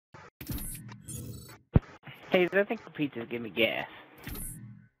Hey, I think the pizzas give me gas.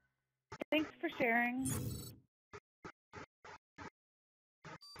 Thanks for sharing.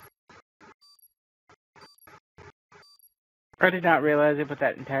 I did not realize it with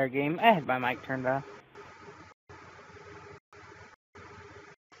that entire game. I had my mic turned off.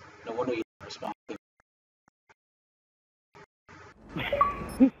 No wonder you didn't respond.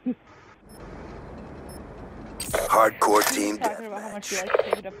 Hardcore team Talking about how much you like to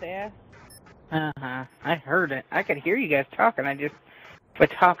take it up the ass. Uh-huh. I heard it. I could hear you guys talking. I just, by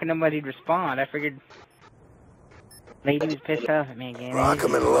talking, nobody'd respond. I figured lady was pissed off at me again. Rock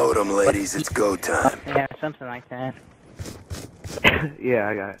 'em and load 'em, ladies. It's go time. Yeah, something like that. Yeah,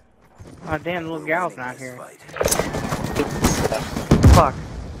 I got it. Oh, damn, the little gal's not here. Fuck.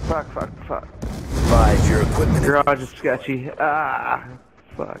 Fuck. Advise your equipment. Garage is sketchy. Ah.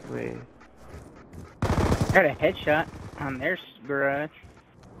 Fuck me. Got a headshot on their garage.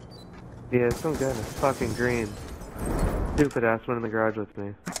 Yeah, some guy in a fucking green. Stupid ass went in the garage with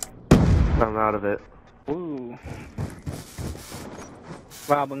me. I'm out of it. Ooh.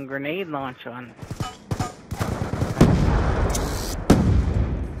 Bobbing grenade launch on.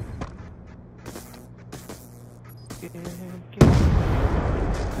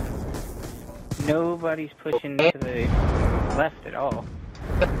 Nobody's pushing to the left at all.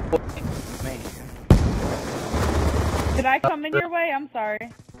 Man. Did I come in your way? I'm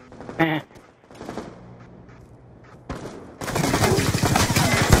sorry. Damn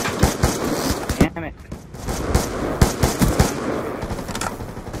it.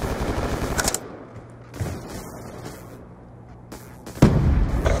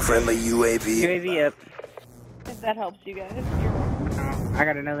 Friendly UAV. UAV up. If that helps you guys. Oh, I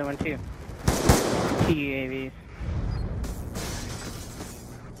got another one too. 2 UAVs.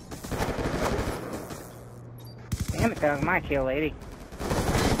 Damn it, that was my kill, lady.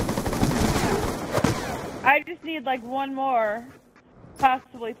 I just need like one more,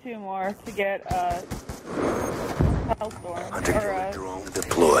 possibly 2 more, to get a Hellstorm. Hunter Or a, drone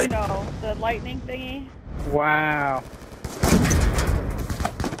deployed. you know, the lightning thingy. Wow.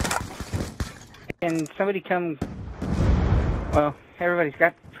 Can somebody come... Well, everybody's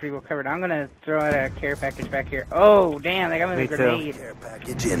got pretty well covered. I'm gonna throw out a care package back here. Oh, damn, they got me with a grenade. Care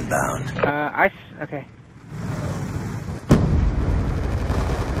package inbound. Okay.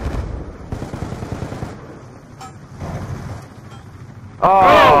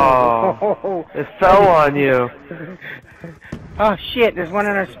 Oh! It fell on you. Oh shit, there's one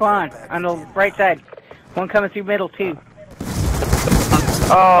in our spawn on the right side. One coming through middle too.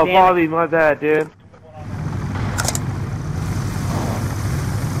 Oh, Damn. Bobby, my bad, dude.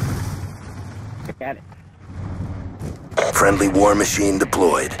 Got it. Friendly war machine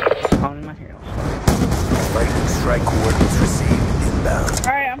deployed. On my heels. Lightning strike coordinates received. Inbound.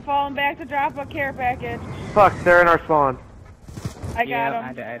 Alright, I'm falling back to drop a care package. Fuck, they're in our spawn. I got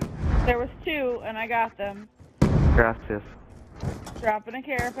I them. died. There was 2, and I got them. Gracias. Dropping a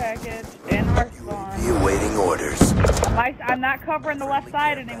care package in our spawn. Be awaiting orders. I'm not covering the left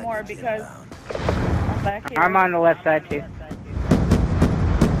side anymore because I'm back here. I'm on the left side too.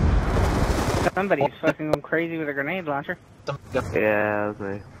 Somebody's fucking going crazy with a grenade launcher. Yeah, that was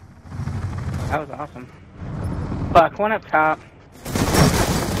me. That was awesome. Fuck, one up top.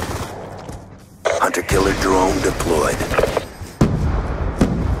 Hunter killer drone deployed.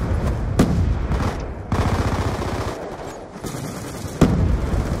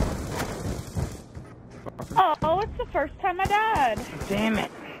 Oh, it's the first time I died. Damn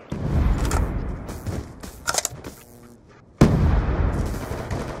it.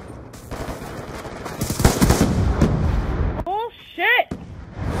 Oh, shit.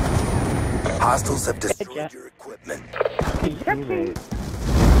 Hostiles have destroyed Headshot. your equipment. Teammate.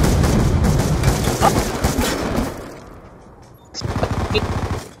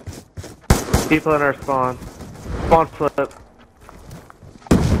 People in our spawn. Spawn flip.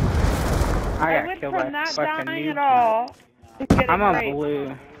 I got went killed from by not fucking dying noob. at all to getting I'm on raped.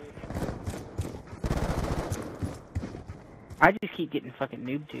 blue. I just keep getting fucking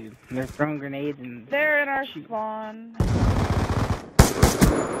noob tube. They're throwing grenades and... They're in our shoot. spawn.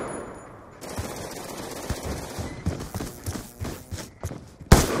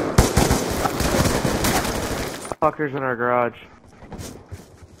 Fuckers in our garage.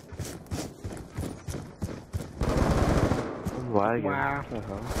 I'm lagging. Wow. What the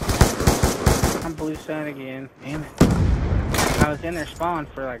hell? I'm blue side again. Damn it. I was in their spawn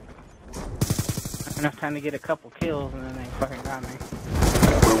for like enough time to get a couple kills and then they fucking got me.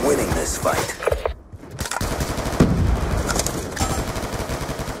 We're winning this fight.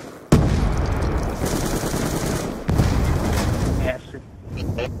 Bastard.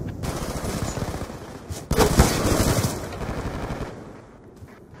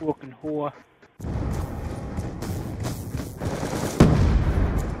 Walking whore.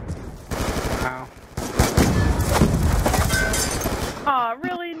 Wow. Aw,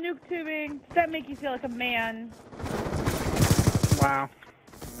 really? Nuke tubing? Does that make you feel like a man? Wow.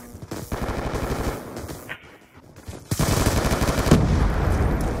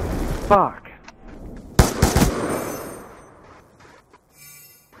 Fuck.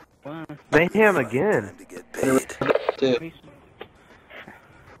 Wow. Mayhem again. Time to get paid. Dude,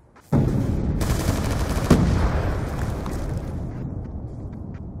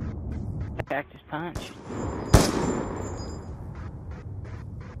 Cactus punch.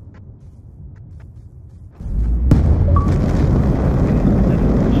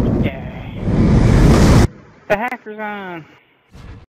 Yeah. The hacker's on.